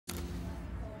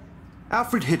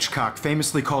Alfred Hitchcock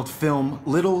famously called film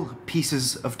little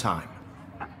pieces of time.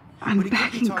 I'm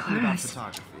back in class.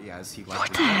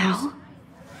 What the hell?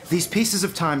 These pieces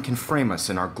of time can frame us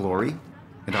in our glory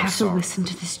and our I have to sorrow. listen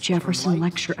to this Jefferson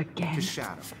lecture again. To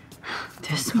shadow.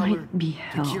 This From color might be to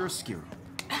hell. chiaroscuro.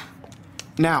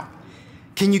 Now,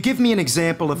 can you give me an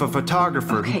example of a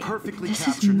photographer Okay, who perfectly this is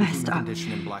captured the messed human up.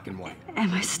 condition in black and white?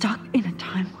 Am I stuck in a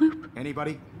time loop?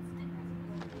 Anybody?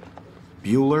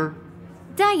 Bueller?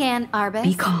 Diane Arbus.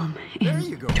 Be calm There and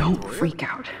you go, don't Victoria. freak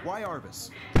out. Why Arbus?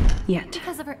 Yet.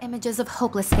 Because of her images of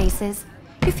hopeless faces,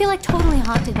 you feel like totally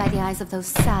haunted by the eyes of those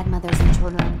sad mothers and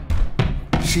children.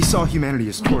 She saw humanity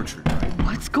as tortured, right?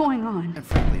 What's going on? And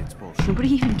frankly, it's bullshit. Nobody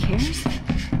even cares?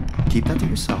 Keep that to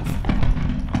yourself.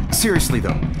 Seriously,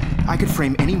 though, I could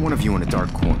frame any one of you in a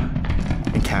dark corner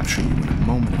and capture you in a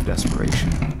moment of desperation.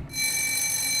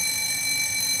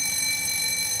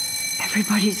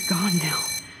 Everybody's gone now.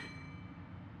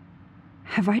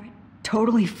 Have I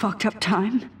totally fucked up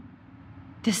time?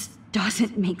 This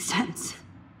doesn't make sense.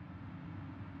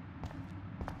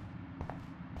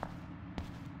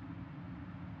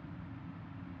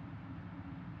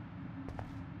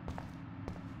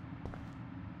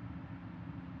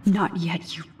 Not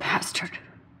yet, you bastard.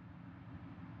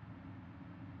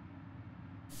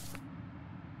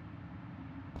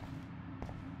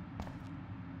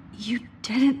 You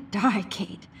didn't die,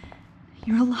 Kate.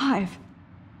 You're alive.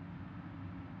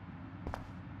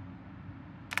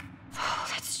 Oh,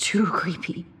 that's too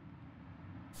creepy.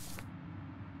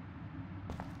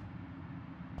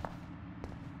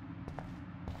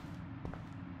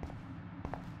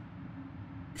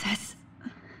 That's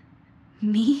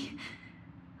me?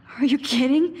 Are you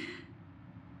kidding?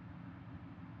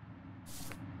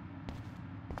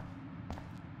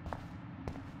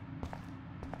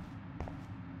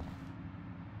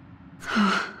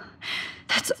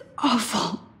 That's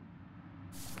awful.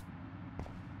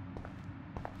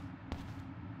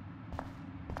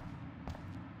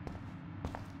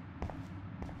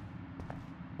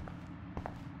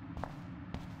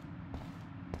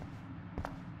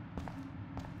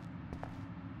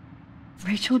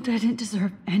 Rachel didn't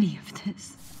deserve any of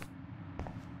this.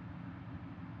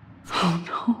 Oh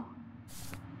no.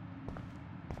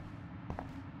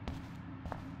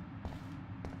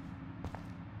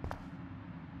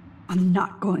 I'm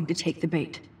not going to take the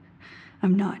bait.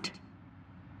 I'm not.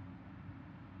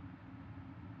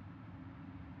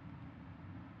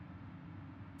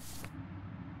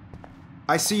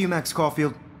 I see you, Max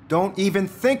Caulfield. Don't even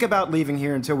think about leaving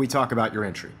here until we talk about your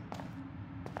entry.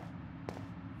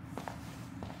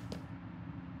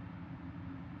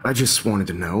 I just wanted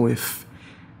to know if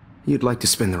you'd like to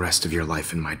spend the rest of your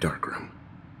life in my darkroom.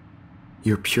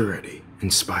 Your purity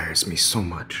inspires me so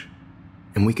much,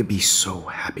 and we could be so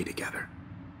happy together.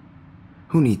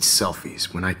 Who needs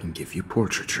selfies when I can give you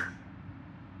portraiture?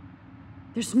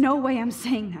 There's no way I'm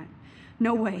saying that.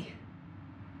 No way.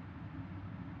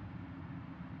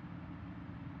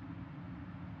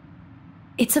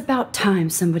 It's about time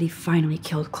somebody finally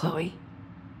killed Chloe.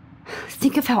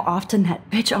 Think of how often that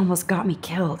bitch almost got me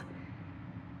killed.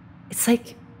 It's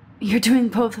like you're doing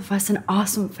both of us an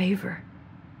awesome favor.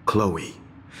 Chloe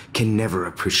can never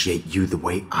appreciate you the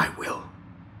way I will.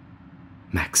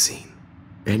 Maxine.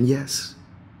 And yes,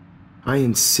 I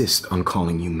insist on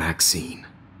calling you Maxine.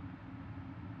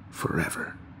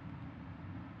 Forever.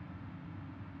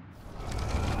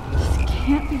 This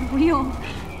can't be real.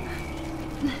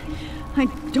 I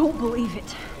don't believe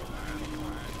it.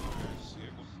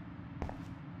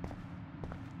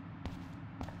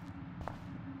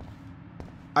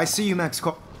 I see you, Max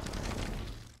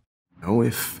Oh,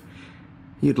 if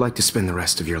you'd like to spend the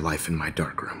rest of your life in my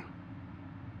darkroom.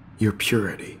 Your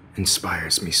purity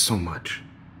inspires me so much,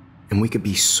 and we could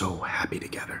be so happy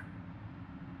together.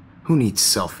 Who needs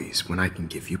selfies when I can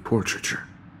give you portraiture?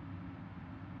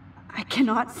 I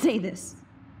cannot say this.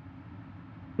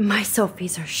 My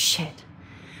selfies are shit.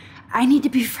 I need to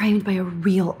be framed by a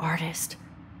real artist.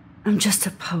 I'm just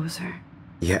a poser.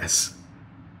 Yes,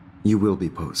 you will be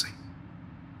posing.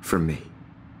 For me.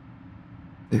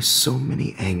 There's so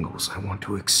many angles I want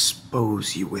to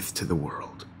expose you with to the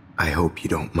world. I hope you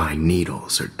don't mind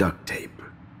needles or duct tape.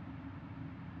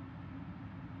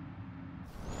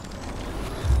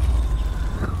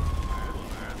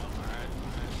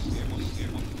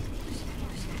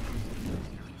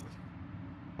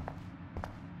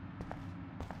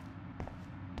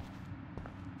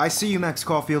 I see you, Max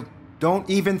Caulfield. Don't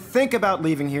even think about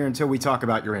leaving here until we talk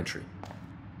about your entry.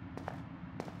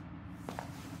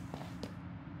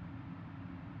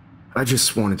 I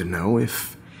just wanted to know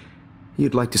if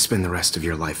you'd like to spend the rest of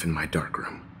your life in my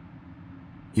darkroom.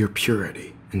 Your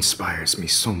purity inspires me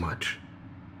so much,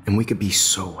 and we could be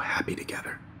so happy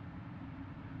together.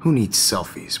 Who needs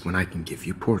selfies when I can give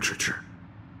you portraiture?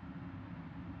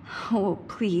 Oh,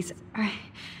 please.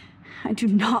 I do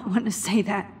not want to say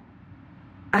that.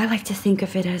 I like to think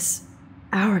of it as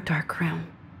our dark room.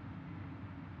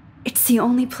 It's the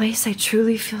only place I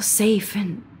truly feel safe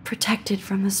and protected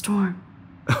from the storm.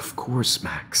 Of course,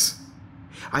 Max.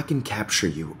 I can capture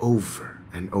you over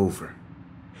and over.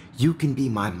 You can be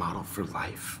my model for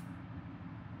life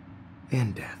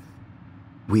and death.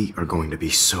 We are going to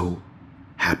be so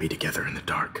happy together in the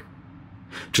dark.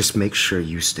 Just make sure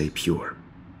you stay pure.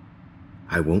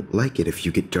 I won't like it if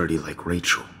you get dirty like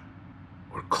Rachel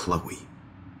or Chloe.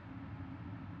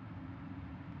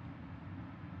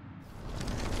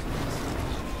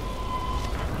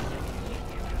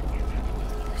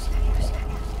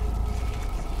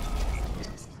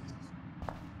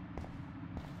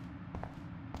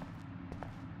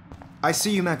 I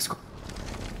see you, Max.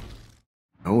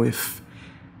 Oh, if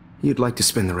you'd like to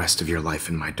spend the rest of your life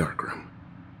in my darkroom.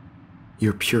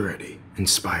 Your purity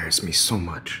inspires me so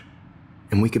much,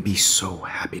 and we could be so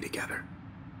happy together.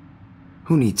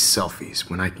 Who needs selfies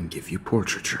when I can give you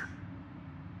portraiture?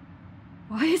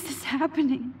 Why is this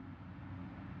happening?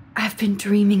 I've been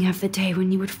dreaming of the day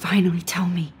when you would finally tell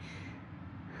me.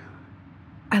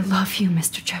 I love you,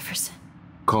 Mr. Jefferson.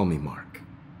 Call me Mark.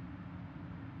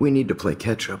 We need to play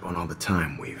catch-up on all the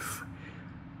time we've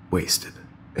wasted,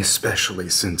 especially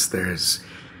since there's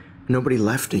nobody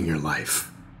left in your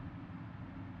life.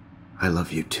 I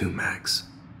love you too, Max.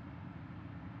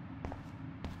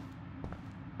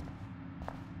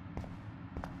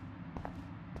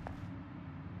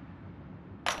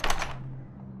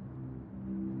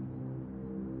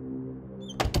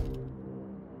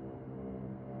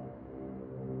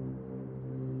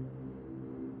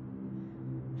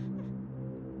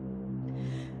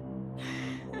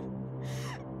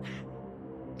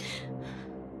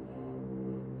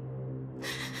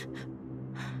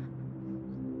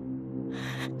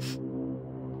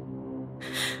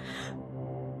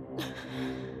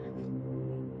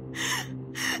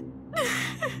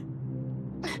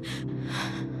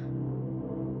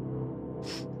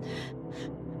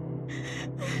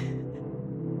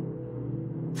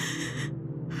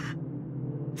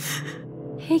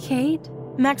 Hey, Kate.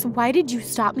 Max, why did you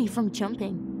stop me from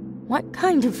jumping? What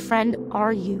kind of friend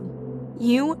are you?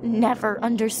 You never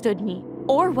understood me,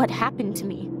 or what happened to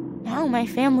me. Now my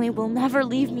family will never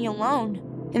leave me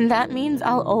alone, and that means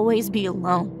I'll always be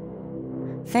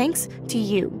alone. Thanks to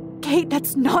you. Kate,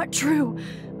 that's not true.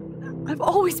 I've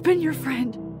always been your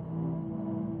friend.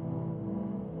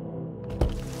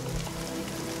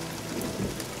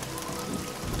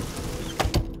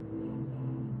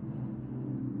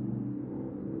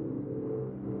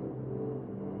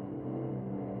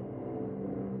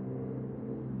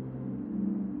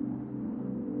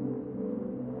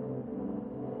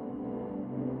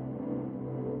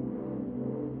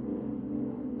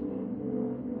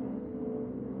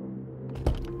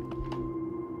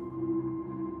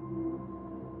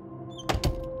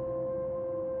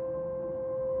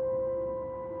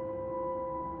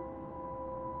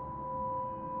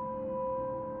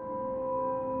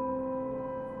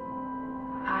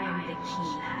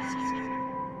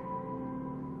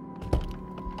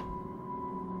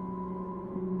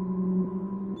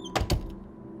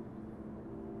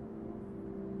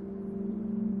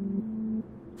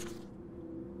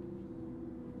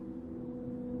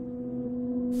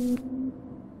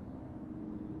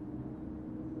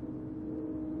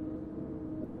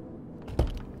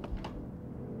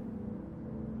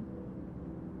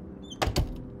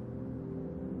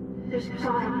 There's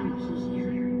gotta be a key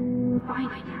here.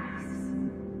 Find it, Max.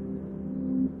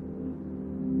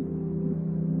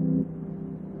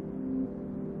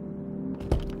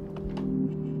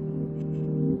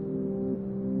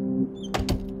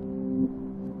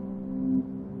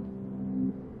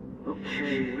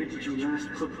 Okay, where did you last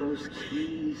put those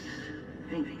keys?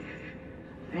 Think.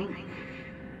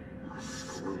 Oh,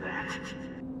 screw that.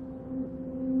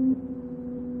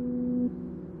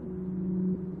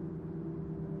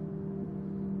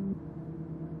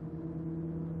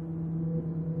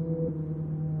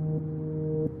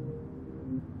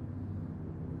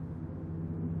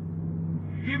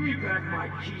 Give me back my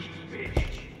keys,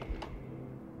 bitch.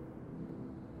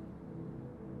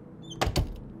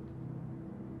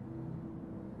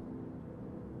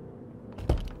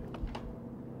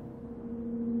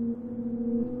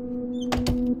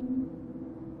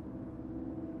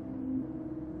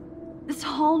 This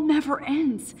hall never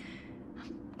ends.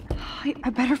 I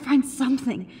better find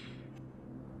something.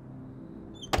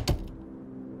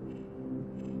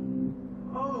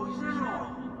 Oh,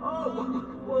 Oh,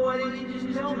 well, why didn't you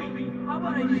just tell me? How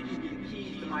about I just give you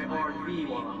keys to my RV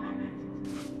while I'm at it?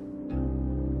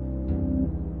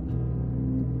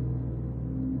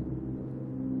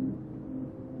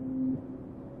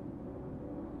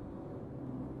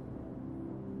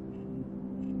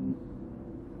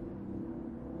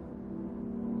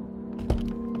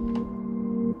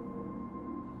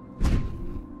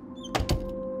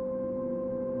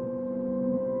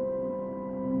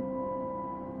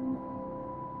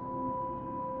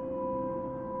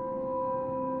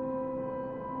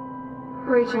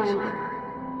 Rachel Amber.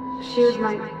 She was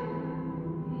my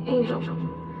angel.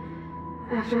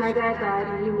 After my dad died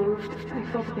and you moved, I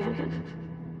felt abandoned.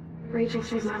 Rachel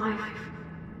saved my life.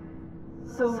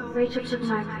 So Rachel took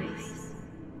my place.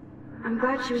 I'm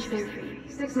glad she was there for you.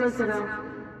 6 months ago,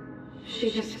 she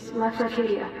just left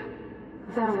Arcadia.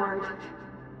 Without a word.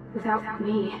 Without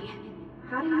me.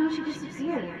 How do you know she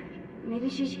disappeared? Maybe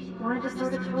she wanted to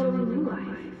start a totally new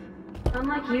life.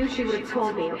 Unlike you, she would have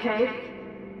told me, okay?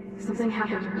 Something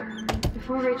happened to her.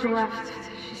 Before Rachel left,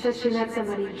 she said she met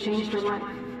somebody who changed her life.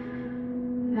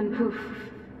 Then poof.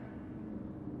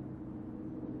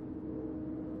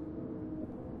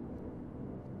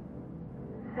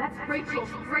 That's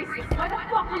Rachel's bracelet. Why the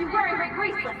fuck are you wearing my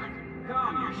bracelet?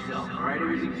 Calm yourself, alright? It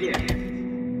was a gift.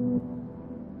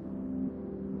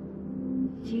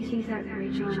 Do you think that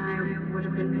Rachel and I would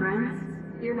have been friends?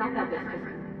 You're not that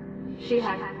different. She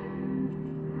has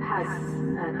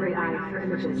a great eye for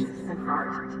images and for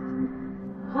art.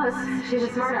 Plus, she's a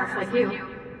smartass like you.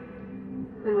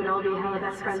 We would all be hella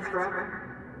best friends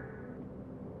forever.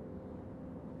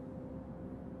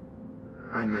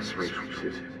 I miss Rachel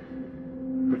too.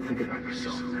 But think about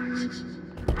yourself, Max.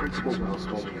 Principal Wells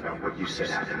told me about what you said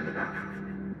happened in the bathroom.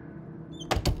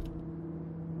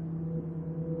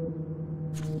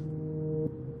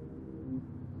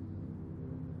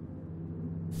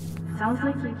 Sounds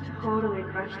like you totally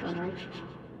crushed on Rachel.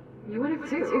 You would have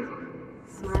too.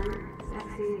 Smart,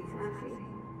 sexy, sassy.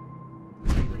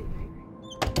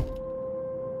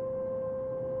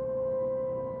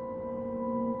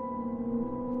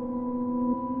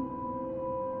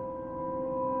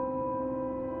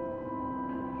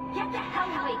 Get the hell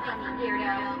away from me,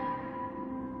 weirdo!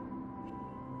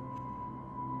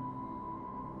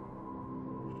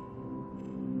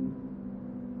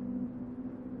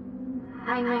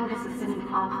 I know this has been an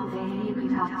awful day, and you can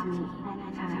talk to me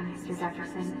anytime, Mr.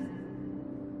 Jefferson.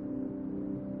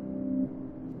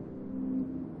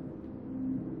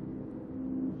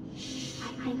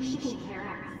 I think she can hear us.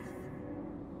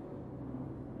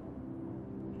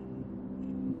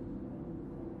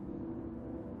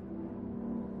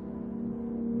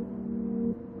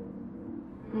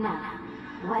 Now,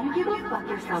 why don't you go fuck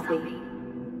yourself, baby?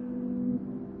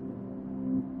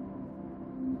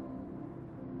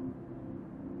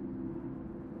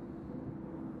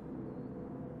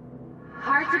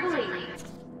 Hard to believe.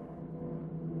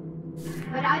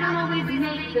 But I don't always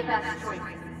make the best choices.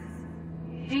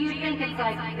 Do you think it's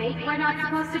like fate we're not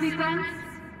supposed to be friends?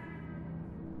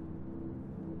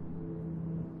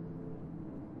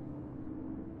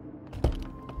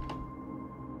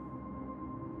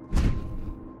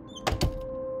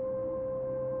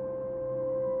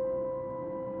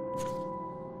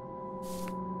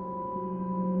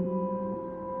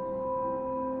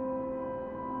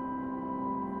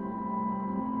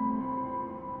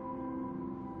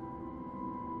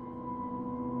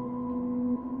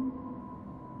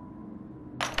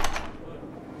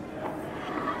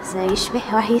 زي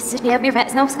شبه راح يصير يبي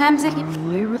رأس نفس خمسة.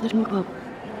 Where did we go?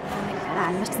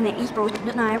 أنا مستني يبرد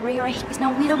لنا رايح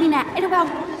يسنا ويلو بينا إلو باو.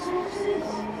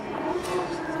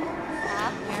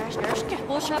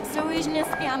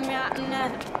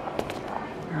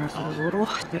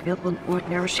 Willen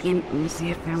ordinaire skin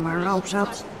museum van waar ook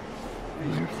zat.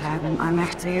 We hebben aan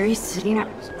echt series Serena.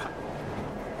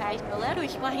 Kijk, wel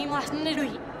ruhig, maar hij mag niet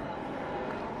ruhig.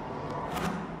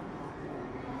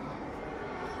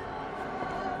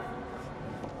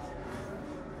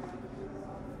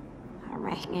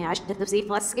 Ja, als je dat ziet,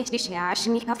 was het niet ja, als je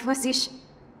niet af was is.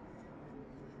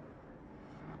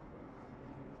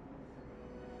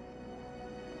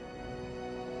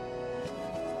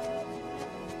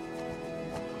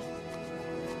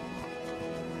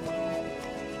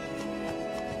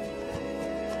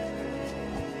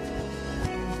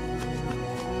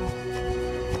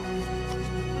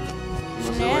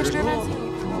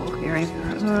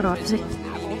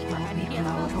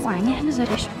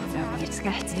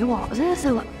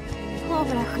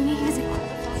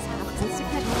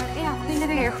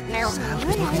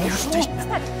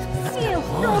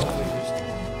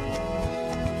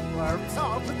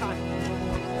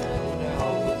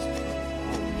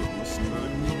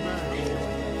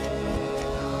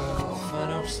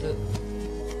 slip.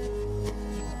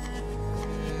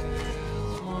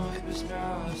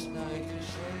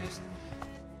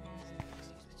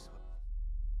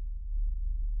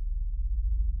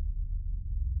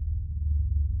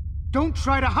 Don't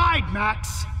try to hide,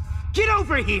 Max! Get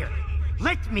over here!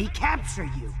 Let me capture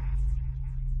you!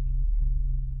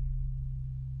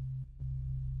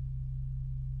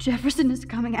 Jefferson is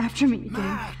coming after me again.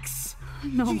 Max!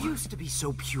 No. You used to be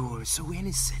so pure, so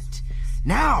innocent.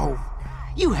 Now,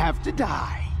 you have to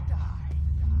die.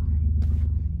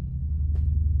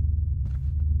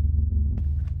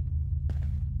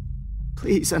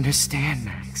 Please understand,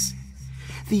 Max.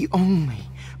 The only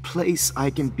place I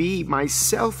can be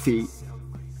myself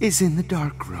is in the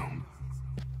dark room.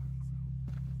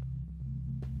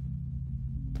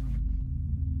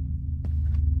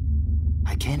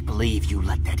 I can't believe you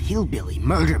let that hillbilly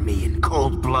murder me in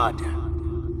cold blood.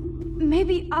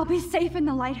 Maybe I'll be safe in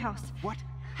the lighthouse. What?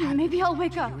 Maybe I'll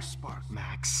wake up. Your spark,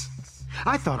 Max.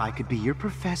 I thought I could be your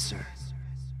professor.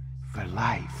 For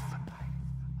life.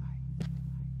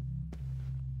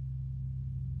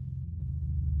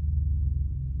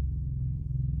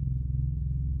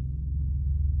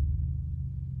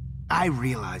 I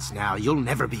realize now you'll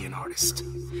never be an artist,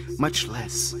 much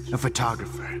less a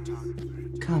photographer.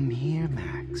 Come here,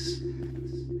 Max.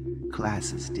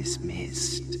 Class is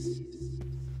dismissed.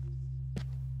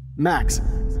 Max!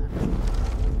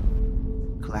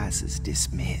 Class is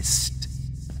dismissed.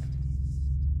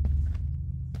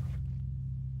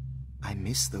 I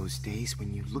miss those days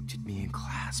when you looked at me in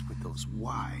class with those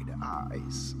wide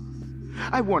eyes.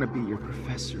 I want to be your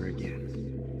professor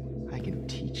again. I can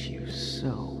teach you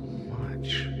so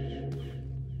much.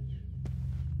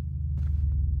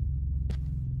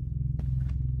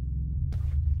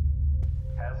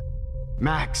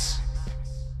 Max,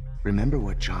 remember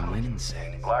what John Lennon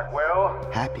said. Blackwell,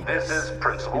 Happiness this is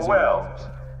Principal is Wells,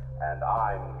 and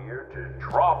I'm here to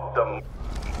drop them.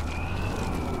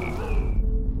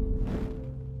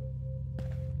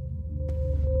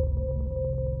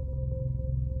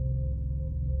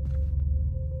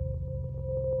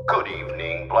 Good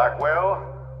evening, Blackwell.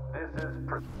 This is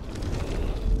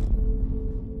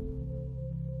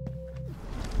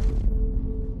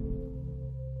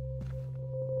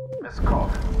Miss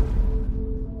Coffin.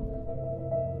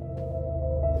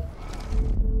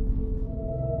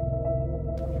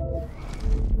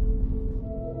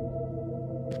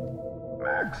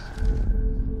 Max.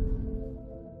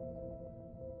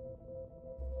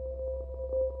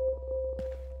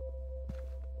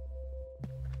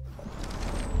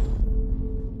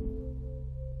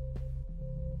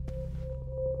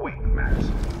 Wait, Max.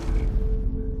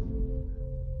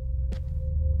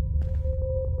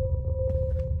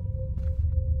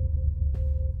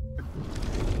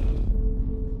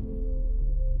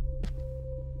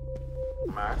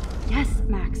 Max? Yes,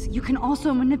 Max, you can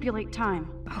also manipulate time.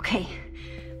 Okay,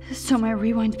 so my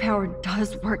rewind power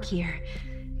does work here.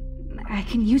 I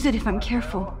can use it if I'm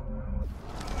careful.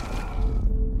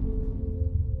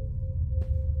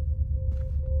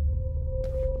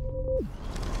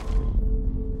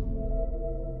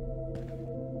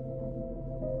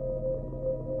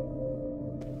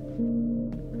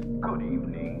 Good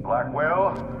evening,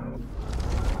 Blackwell.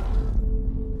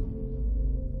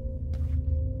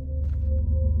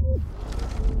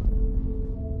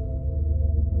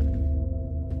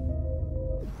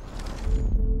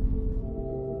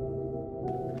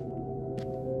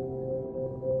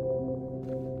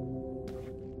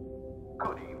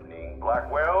 Good evening,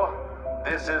 Blackwell.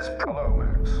 This is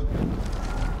Promax.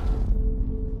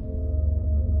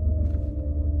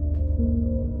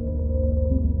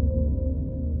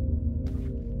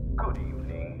 Good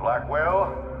evening,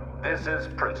 Blackwell. This is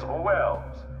Principal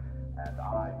Wells, and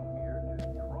I'm here to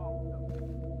drop them.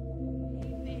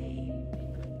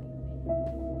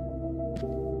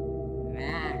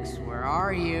 Max, where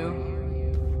are you?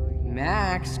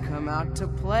 Max, come out to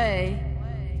play.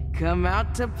 Come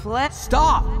out to play.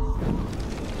 Stop!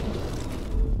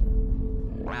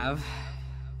 Rav.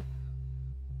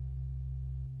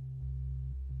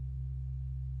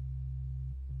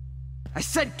 I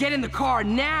said get in the car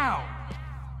now!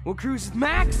 We'll cruise with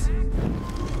Max?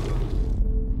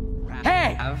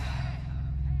 Hey!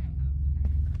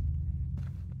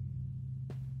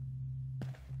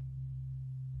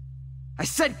 I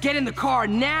said get in the car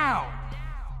now!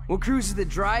 We'll cruise to the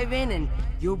drive-in and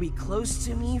you'll be close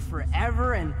to me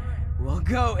forever and we'll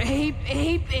go ape,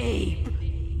 ape, ape.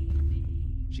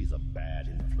 She's a bad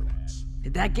influence.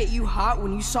 Did that get you hot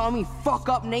when you saw me fuck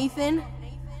up Nathan?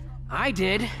 I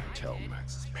did. Tell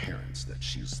Max's parents that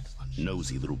she's a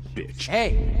nosy little bitch.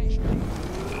 Hey!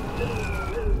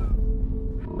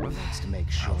 wants to make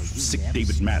sure I'll sick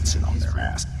David Madsen on their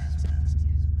ass.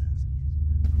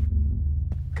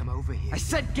 Come over here. I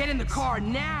said get in the car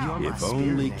now! If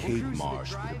only Kate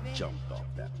Marsh would have jumped off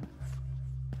that roof.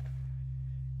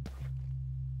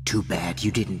 Too bad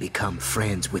you didn't become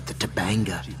friends with the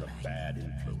Tabanga. She's a bad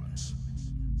influence.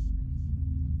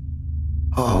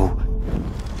 Oh.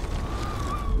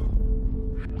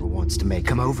 Who wants to make...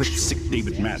 Come over. Sick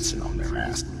David Madsen on their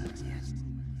ass.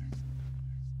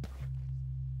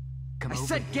 I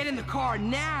said get in the car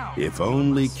now! If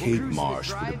only Kate Marsh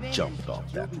would have jumped off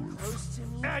that roof.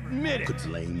 Admit it! Could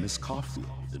blame Miss Caulfield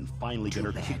and finally get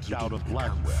her Too bad kicked you out of didn't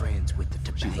become Blackwell. friends with the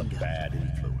She's a Tabanga. bad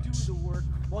influence.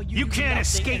 You can't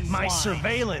escape my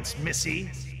surveillance,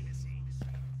 Missy.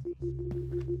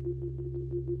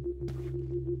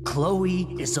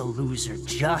 Chloe is a loser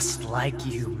just like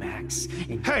you, Max.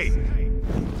 And Hey!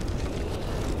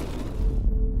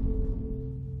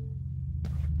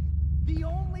 The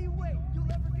only way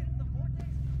you'll ever get in the vortex.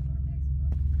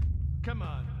 Come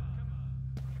on.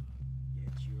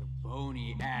 Get your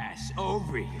bony ass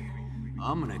over here.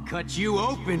 I'm gonna cut you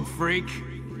open, freak.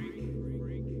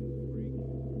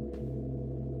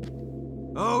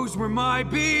 Those were my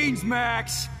beans,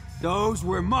 Max. Those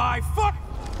were my fuck.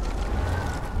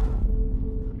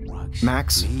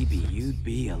 Max? Maybe you'd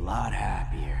be a lot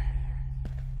happier.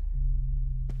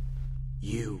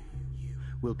 You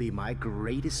will be my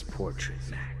greatest portrait,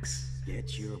 Max.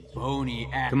 Get your bony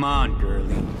ass. Come on,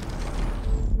 girlie.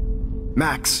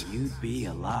 Max! You'd be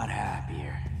a lot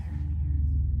happier.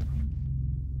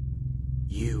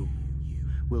 You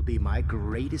will be my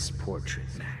greatest portrait,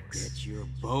 Max. Get your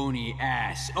bony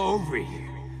ass over here.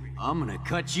 I'm gonna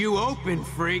cut you open,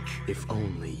 freak. If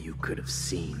only you could have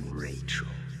seen Rachel.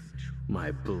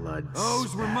 My blood.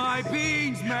 Those were my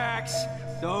beans, Max.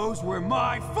 Those were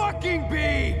my fucking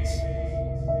beans.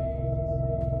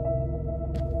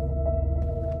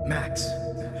 Max,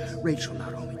 Rachel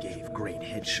not only gave great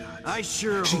headshots. I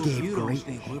sure she hope gave you don't great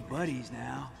think we're buddies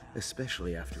now.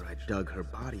 Especially after I dug her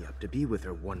body up to be with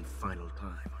her one final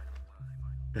time.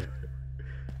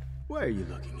 Why are you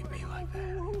looking at me like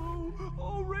that?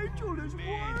 Oh, Rachel is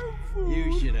wonderful.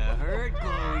 You should have heard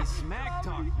Chloe smack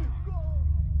talk.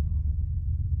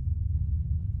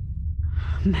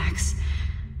 Max,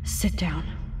 sit down.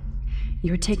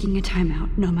 You're taking a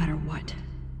timeout no matter what.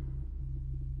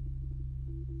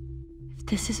 If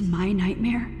this is my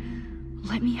nightmare,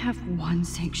 let me have one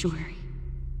sanctuary.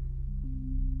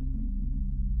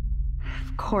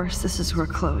 Of course, this is where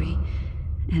Chloe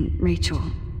and Rachel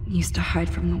used to hide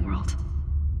from the world.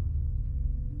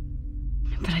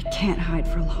 But I can't hide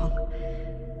for long.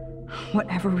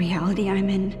 Whatever reality I'm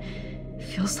in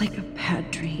feels like a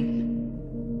bad dream.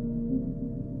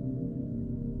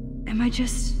 Am I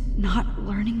just not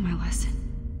learning my lesson?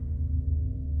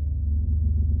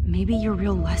 Maybe your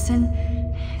real lesson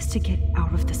is to get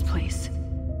out of this place.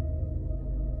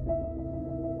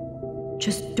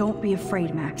 Just don't be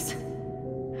afraid, Max.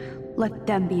 Let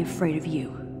them be afraid of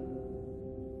you.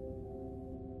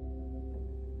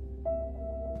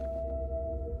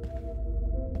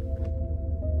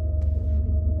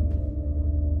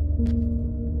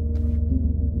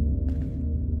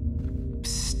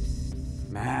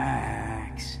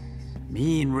 Max,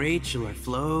 me and Rachel are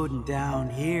floating down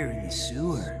here in the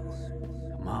sewer.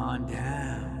 Come on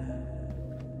down.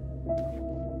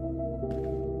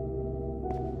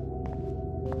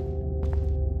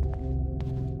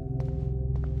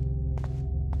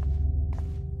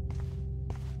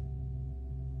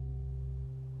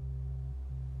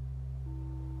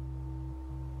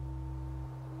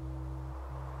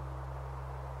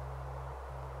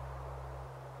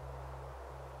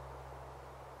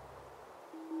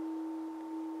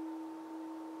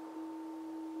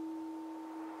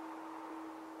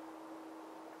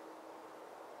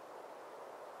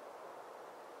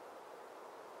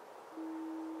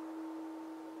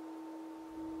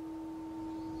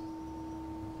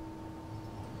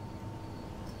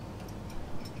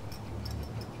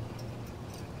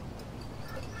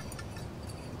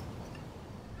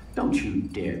 Don't you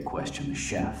dare question the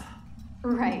chef.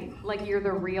 Right, like you're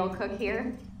the real cook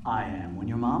here? I am when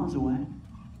your mom is away.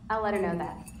 I'll let her know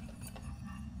that.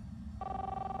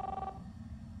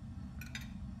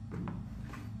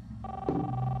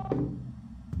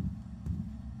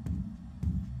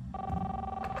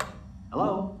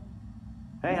 Hello?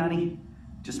 Hey, honey.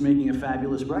 Just making a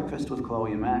fabulous breakfast with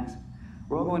Chloe and Max.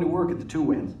 We're all going to work at the Two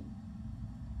Whales.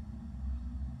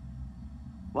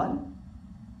 What?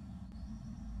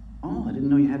 Oh, I didn't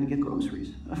know you had to get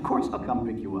groceries. Of course I'll come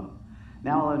pick you up.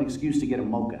 Now I'll have an excuse to get a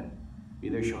mocha. Be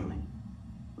there shortly.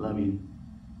 Love you.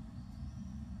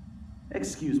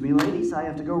 Excuse me, ladies, I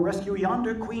have to go rescue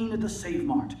yonder queen at the Save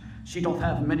Mart. She doth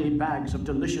have many bags of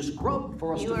delicious grub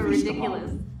for us You to are feast ridiculous.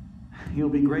 upon. You'll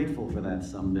be grateful for that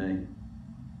someday.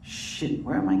 Shit,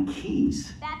 where are my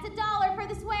keys? That's $1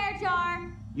 for the swear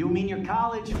jar. You mean your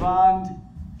college fund?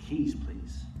 Keys,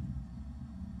 please.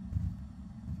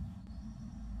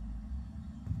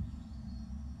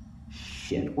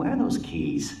 Shit, where are those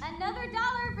keys? Another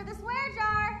 $1 for the swear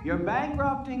jar. You're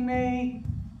bankrupting me.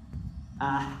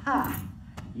 Aha!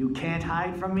 You can't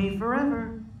hide from me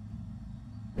forever.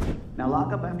 Now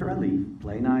lock up after I leave.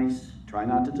 Play nice. Try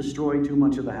not to destroy too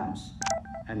much of the house.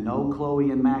 And no Chloe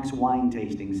and Max wine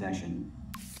tasting session.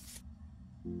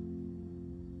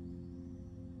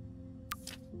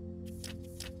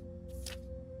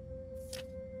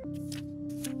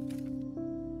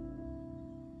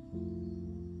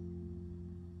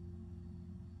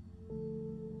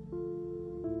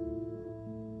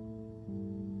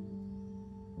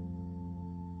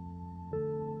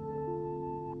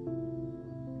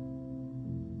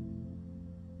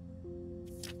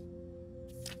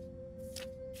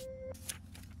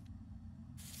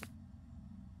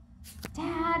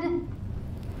 Dad.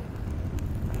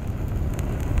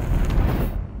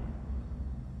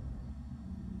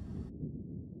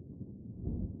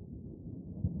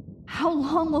 How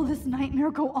long will this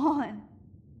nightmare go on?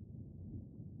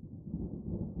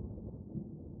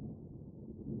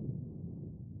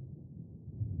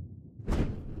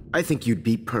 I think you'd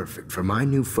be perfect for my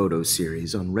new photo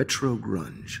series on retro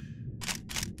grunge.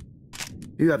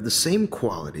 You have the same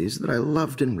qualities that I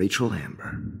loved in Rachel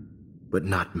Amber, but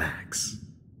not Max.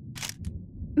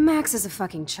 Max is a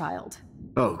fucking child.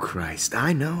 Oh, Christ,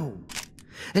 I know.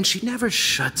 And she never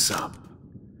shuts up,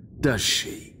 does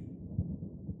she?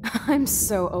 I'm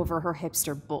so over her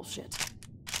hipster bullshit.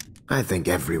 I think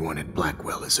everyone at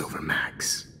Blackwell is over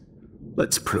Max.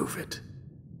 Let's prove it.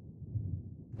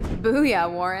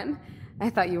 Booyah, Warren. I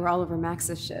thought you were all over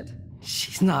Max's shit.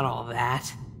 She's not all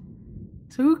that.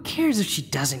 So who cares if she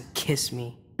doesn't kiss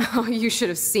me? Oh, you should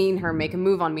have seen her make a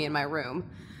move on me in my room.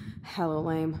 Hella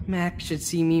lame. Max should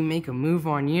see me make a move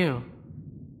on you.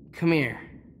 Come here.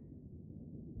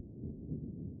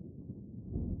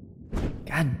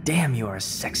 God damn, you are a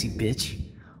sexy bitch.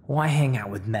 Why hang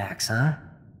out with Max, huh?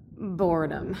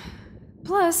 Boredom.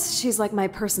 Plus, she's like my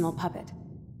personal puppet.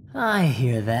 I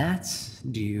hear that.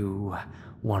 Do you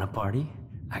want a party?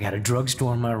 I got a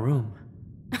drugstore in my room.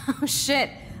 Oh shit,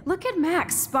 look at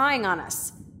Max spying on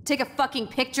us. Take a fucking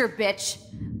picture, bitch.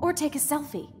 Or take a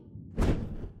selfie.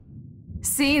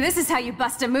 See, this is how you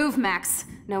bust a move, Max.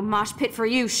 No mosh pit for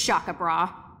you, Shaka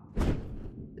Bra.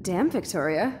 Damn,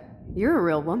 Victoria. You're a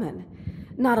real woman.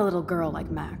 Not a little girl like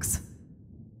Max.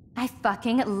 I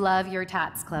fucking love your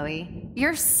tats, Chloe.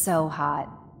 You're so hot.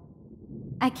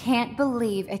 I can't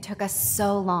believe it took us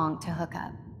so long to hook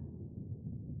up.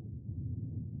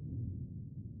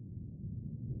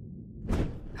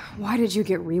 Why did you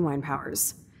get rewind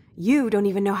powers? You don't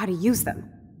even know how to use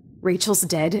them. Rachel's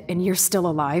dead and you're still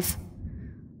alive.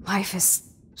 Life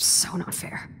is so not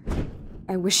fair.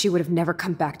 I wish she would have never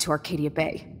come back to Arcadia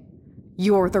Bay.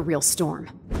 You're the real Storm.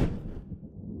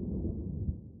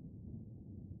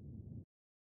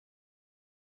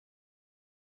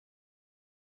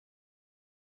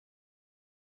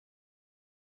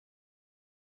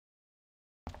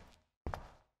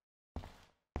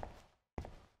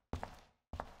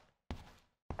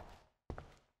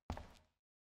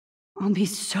 I'll be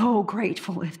so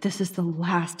grateful if this is the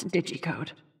last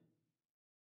digicode.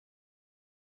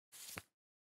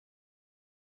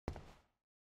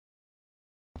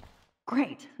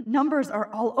 Great. Numbers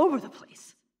are all over the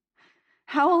place.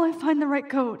 How will I find the right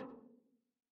code?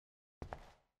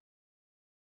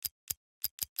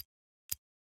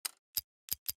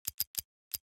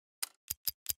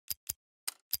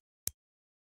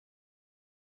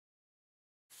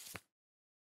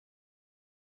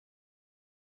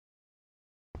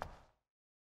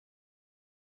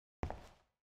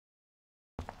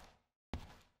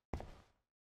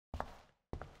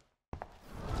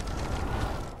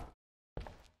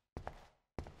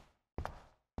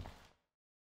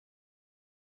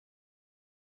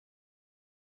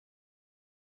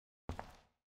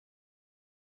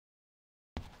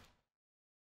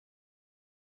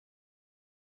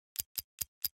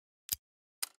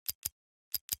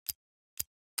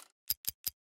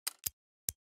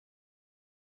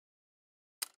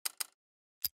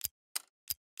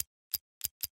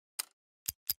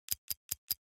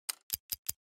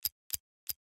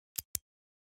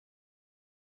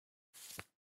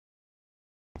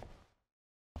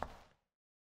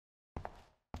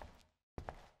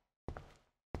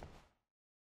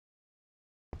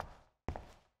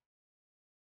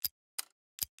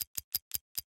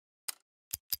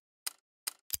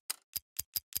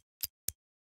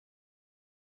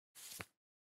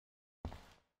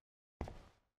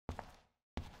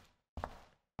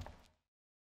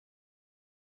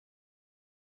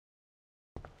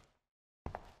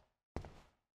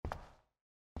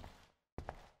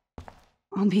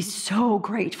 I'll be so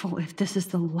grateful if this is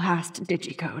the last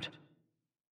digicode.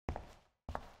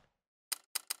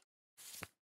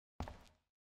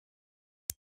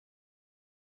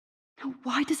 Now,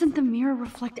 why doesn't the mirror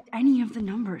reflect any of the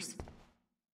numbers?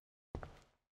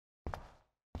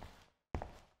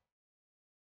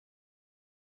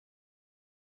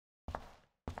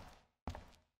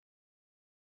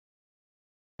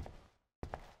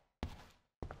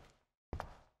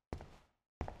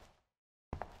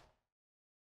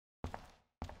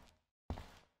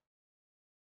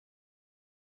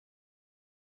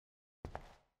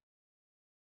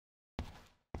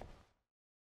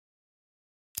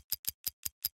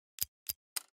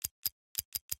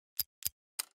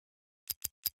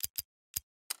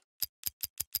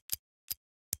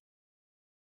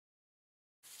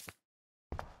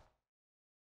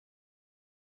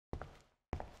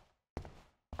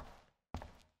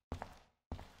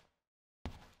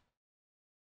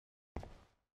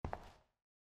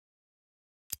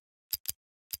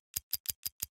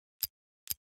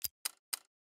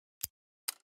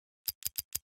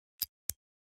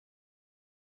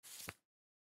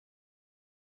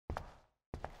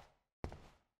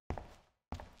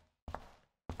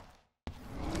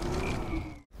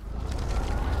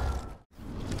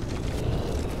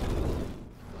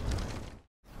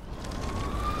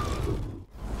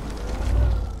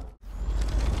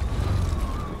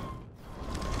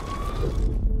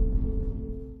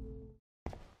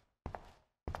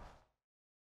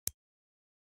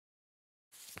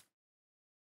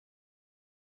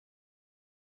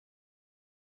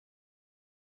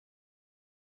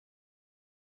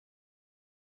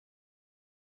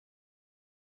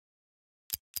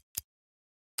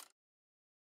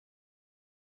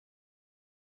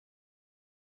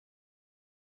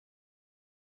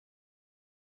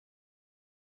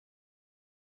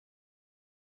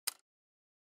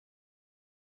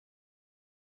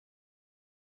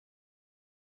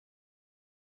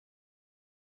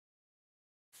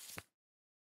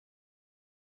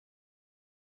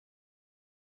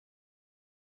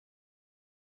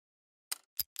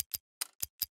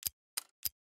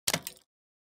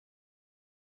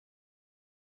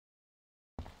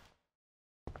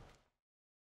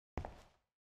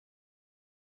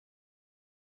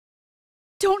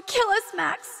 Don't kill us,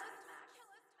 Max!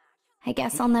 I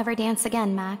guess I'll never dance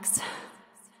again, Max.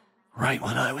 Right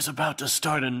when I was about to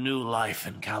start a new life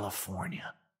in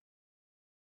California.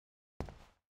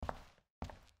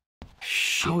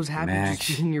 I was happy Max.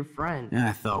 just being your friend. Yeah,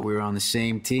 I thought we were on the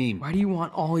same team. Why do you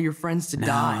want all your friends to No,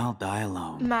 die? I'll die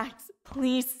alone. Max,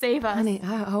 please save us. Honey,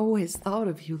 I always thought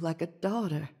of you like a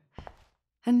daughter.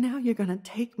 And now you're gonna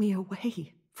take me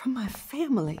away from my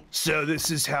family. So this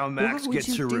is how Max would gets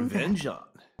you her do revenge on.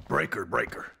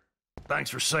 Breaker. Thanks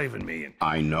for saving me and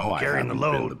I know I carrying haven't the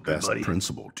load, been the best buddy.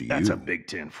 principal to you. That's a big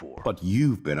 10-4. But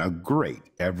you've been a great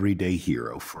everyday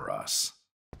hero for us.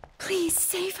 Please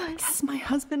save us. That's my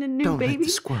husband and new Don't baby. let the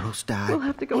squirrels die. We'll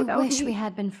have to go I without wish you. we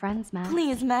had been friends, Max.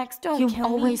 Please, Max, don't You've kill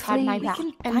me. always You've had my we back.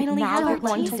 can And finally now have you're a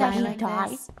going to teen let me like die.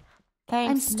 this.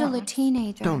 Thanks, I'm still a Max.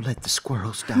 teenager. Don't let the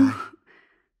squirrels die.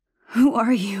 Who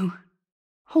are you?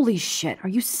 Holy shit, are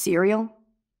you serial?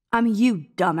 I'm you,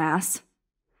 dumbass.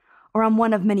 Or I'm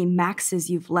one of many Maxes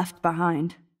you've left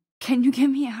behind. Can you get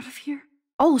me out of here?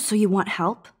 Oh, so you want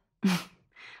help?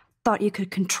 Thought you could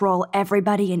control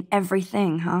everybody and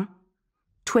everything, huh?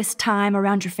 Twist time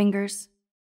around your fingers?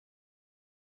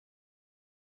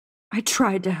 I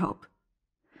tried to help.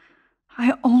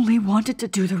 I only wanted to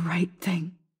do the right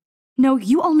thing. No,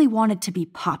 you only wanted to be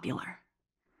popular.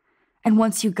 And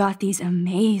once you got these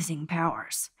amazing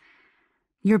powers,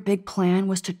 your big plan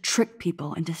was to trick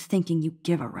people into thinking you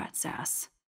give a rat's ass.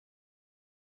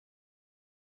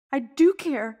 I do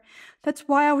care. That's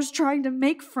why I was trying to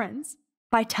make friends.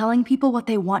 By telling people what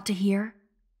they want to hear?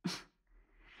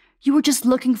 You were just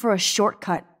looking for a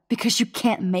shortcut because you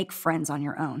can't make friends on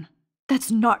your own.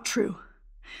 That's not true.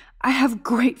 I have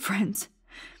great friends,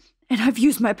 and I've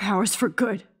used my powers for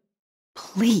good.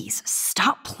 Please,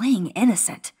 stop playing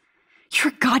innocent.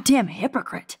 You're a goddamn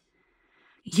hypocrite.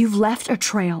 You've left a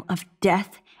trail of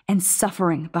death and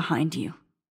suffering behind you.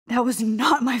 That was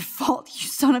not my fault, you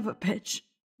son of a bitch.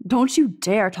 Don't you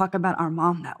dare talk about our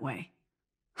mom that way.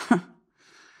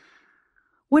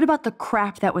 What about the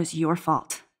crap that was your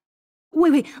fault?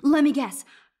 Wait, let me guess.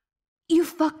 You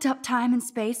fucked up time and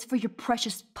space for your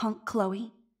precious punk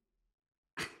Chloe?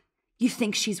 You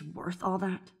think she's worth all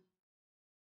that?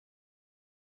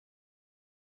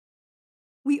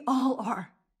 We all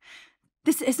are.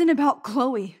 This isn't about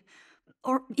Chloe,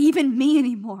 or even me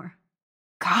anymore.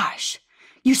 Gosh,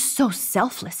 you're so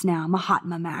selfless now,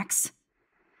 Mahatma Max.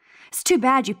 It's too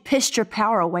bad you pissed your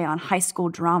power away on high school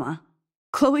drama.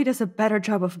 Chloe does a better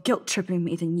job of guilt-tripping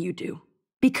me than you do.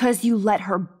 Because you let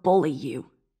her bully you.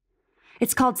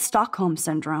 It's called Stockholm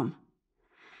Syndrome.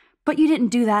 But you didn't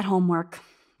do that homework,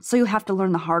 so you have to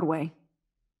learn the hard way.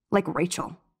 Like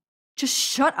Rachel. Just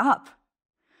shut up.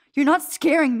 You're not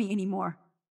scaring me anymore.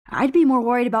 I'd be more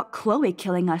worried about Chloe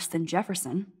killing us than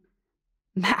Jefferson.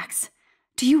 Max,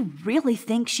 do you really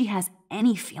think she has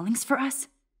any feelings for us?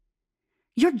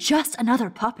 You're just another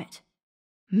puppet.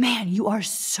 Man, you are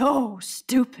so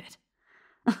stupid.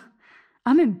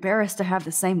 I'm embarrassed to have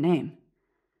the same name.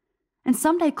 And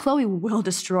someday Chloe will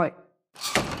destroy...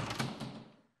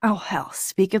 Oh hell,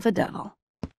 speak of the devil.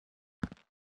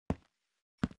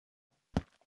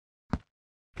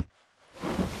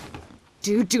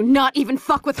 Dude, do not even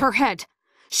fuck with her head.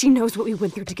 She knows what we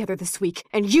went through together this week,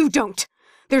 and you don't.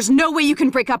 There's no way you can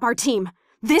break up our team.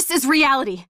 This is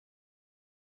reality.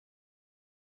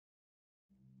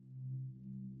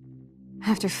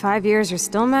 After 5 years, you're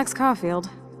still Max Caulfield.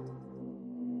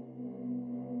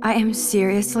 I am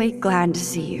seriously glad to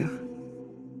see you.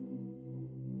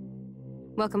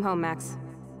 Welcome home, Max.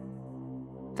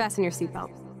 Fasten your seatbelt.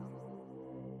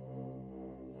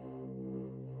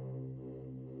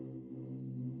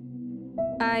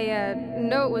 I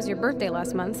know it was your birthday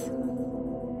last month.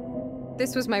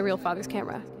 This was my real father's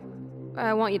camera.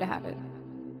 I want you to have it.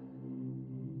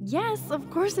 Yes, of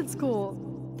course it's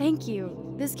cool. Thank you.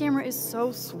 This camera is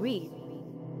so sweet.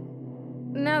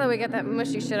 Now that we got that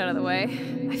mushy shit out of the way,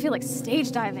 I feel like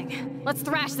stage diving. Let's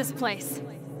thrash this place.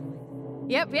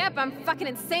 Yep, I'm fucking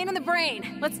insane in the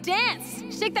brain. Let's dance!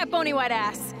 Shake that bony white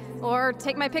ass. Or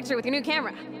take my picture with your new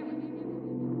camera.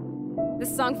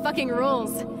 This song fucking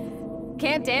rules.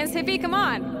 Can't dance, hippie? Come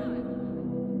on.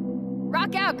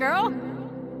 Rock out, girl!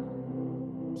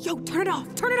 Yo, turn it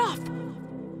off! Turn it off!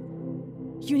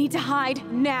 You need to hide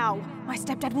now. My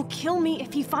stepdad will kill me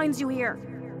if he finds you here.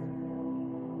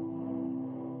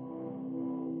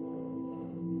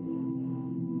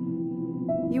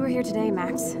 You were here today,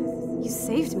 Max. You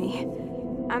saved me.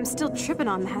 I'm still tripping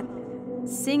on that.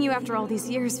 Seeing you after all these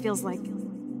years feels like...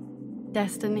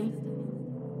 destiny.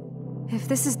 If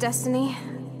this is destiny,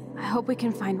 I hope we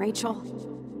can find Rachel.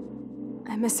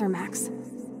 I miss her, Max.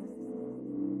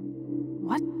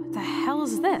 What the hell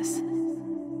is this?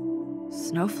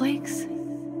 Snowflakes?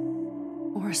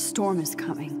 Or a storm is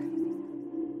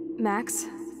coming? Max,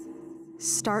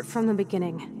 start from the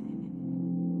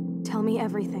beginning. Tell me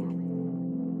everything.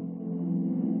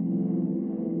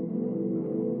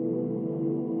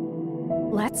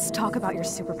 Let's talk about your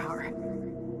superpower.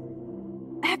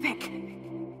 Epic!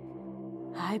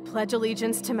 I pledge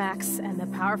allegiance to Max and the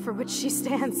power for which she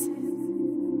stands.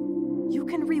 You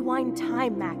can rewind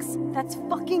time, Max. That's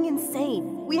fucking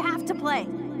insane. We have to play.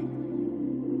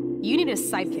 You need a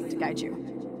sidekick to guide you.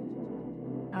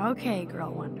 Okay,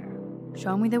 Girl Wonder.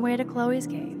 Show me the way to Chloe's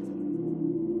cave.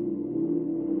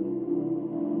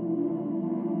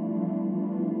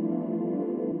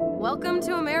 Welcome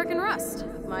to American Rust,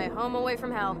 my home away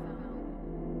from hell.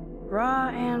 Raw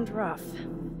and rough.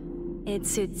 It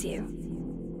suits you.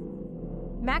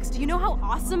 Max, do you know how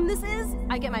awesome this is?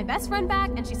 I get my best friend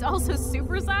back, and she's also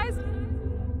supersized?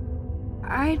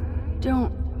 I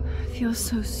don't feel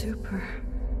so super.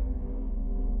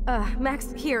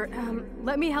 Max, here,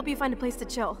 let me help you find a place to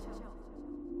chill.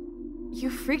 You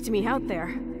freaked me out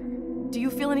there. Do you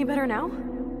feel any better now?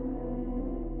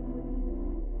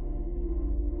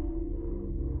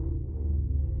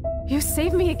 You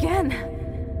saved me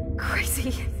again!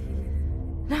 Crazy.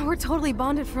 Now we're totally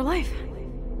bonded for life.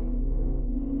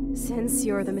 Since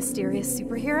you're the mysterious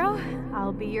superhero,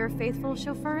 I'll be your faithful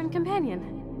chauffeur and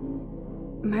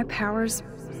companion. My powers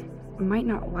might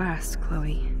not last,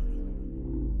 Chloe.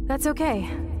 That's okay.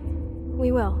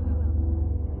 We will.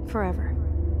 Forever.